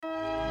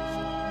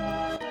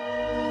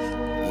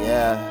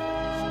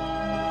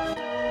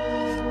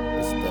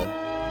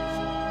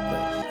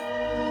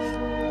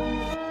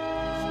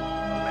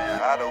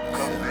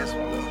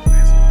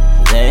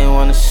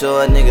wanna show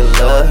a nigga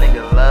love.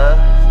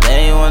 They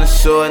ain't wanna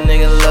show a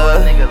nigga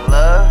love.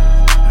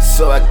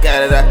 So I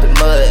got it out the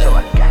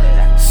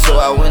mud. So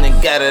I went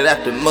and got it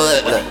out the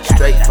mud.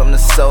 Straight from the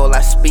soul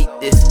I speak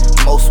this.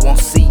 Most won't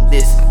see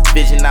this.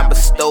 Vision I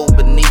bestow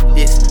beneath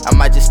this. I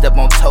might just step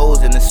on toes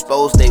and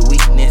expose their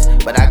weakness,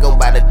 but I go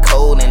by the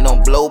code and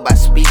don't blow by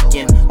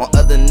speaking on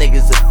other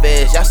niggas'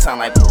 affairs. Y'all sound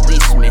like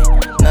policemen.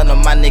 None of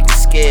my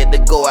niggas scared to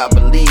go out,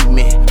 believe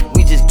me.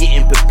 We just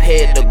getting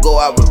prepared to go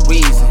out with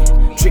reason.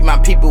 Treat my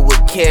people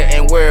with care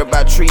and worry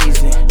about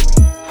treason.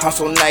 I'm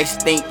so nice,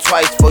 think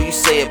twice before you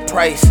say a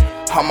price.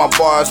 All my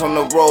bars on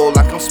the roll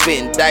like I'm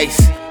spitting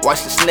dice.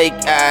 Watch the snake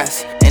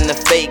eyes and the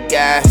fake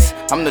guys.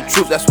 I'm the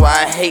truth, that's why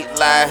I hate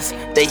lies.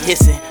 They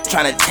hissing,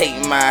 trying to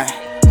take mine.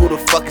 Who the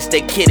fuck is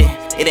they kidding?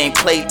 It ain't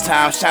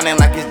playtime, shining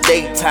like it's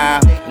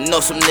daytime.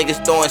 Know some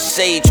niggas throwing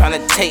shade, trying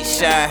to take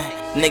shine.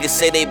 Niggas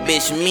say they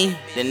bitch me,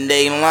 then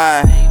they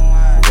lying.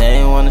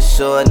 They ain't wanna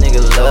show a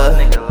nigga love.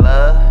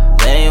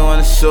 They ain't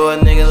wanna show a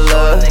nigga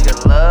love.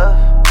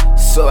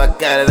 So I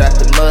got it out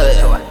the mud.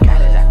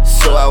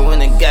 So I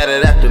went and got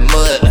it out the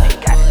mud.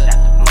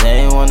 They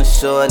ain't wanna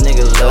show a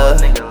nigga love.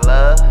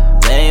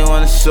 They ain't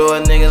wanna show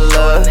a nigga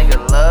love.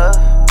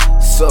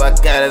 So I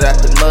got it out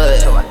the mud.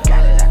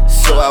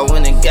 So I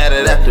went and got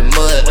it out the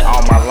mud.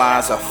 All my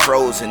lines are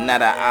frozen, now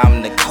that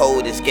I'm the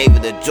coldest. Gave her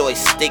the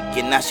joystick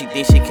and now she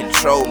thinks she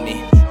control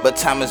me. But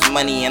time is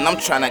money and I'm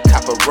tryna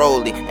cop a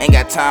rollie. Ain't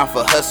got time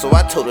for her, so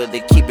I told her to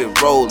keep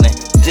it rolling.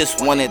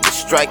 Just wanted to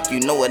strike, you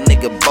know a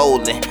nigga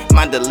bowling.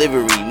 My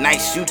delivery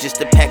nice, you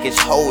just a package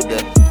holder.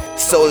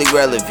 Solely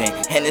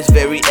relevant, and it's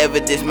very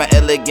evident my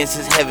elegance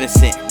is heaven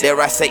sent. Dare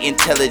I say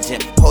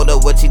intelligent? Hold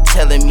up, what you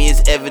telling me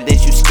is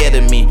evidence you scared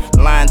of me.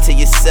 Lying to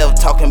yourself,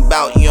 talking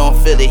about you don't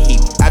feel the heat.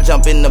 I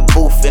jump in the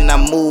booth and I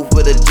move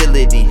with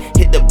agility.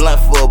 Hit the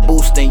blunt for a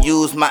boost and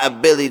use my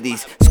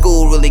abilities.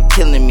 School really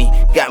killing me,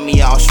 got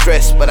me all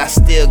stressed, but I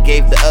still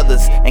gave the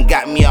others and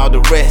got me all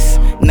the rest.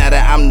 Now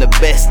that I'm the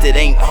best, it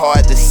ain't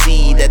hard to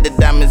see that the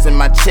diamonds in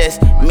my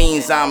chest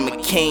means I'm a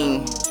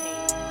king.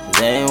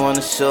 They ain't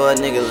wanna show a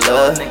nigga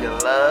love.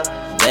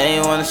 They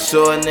ain't wanna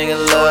show a nigga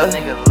love.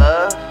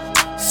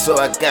 So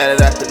I got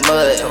it out the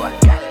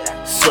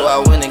mud. So I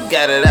went and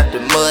got it out the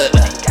mud.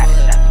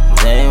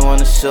 They ain't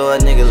wanna show a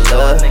nigga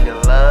love.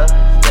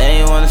 They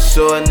ain't wanna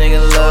show a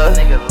nigga love.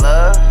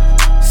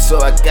 So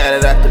I got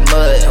it out the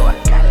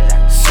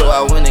mud. So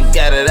I went and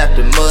got it out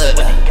the mud.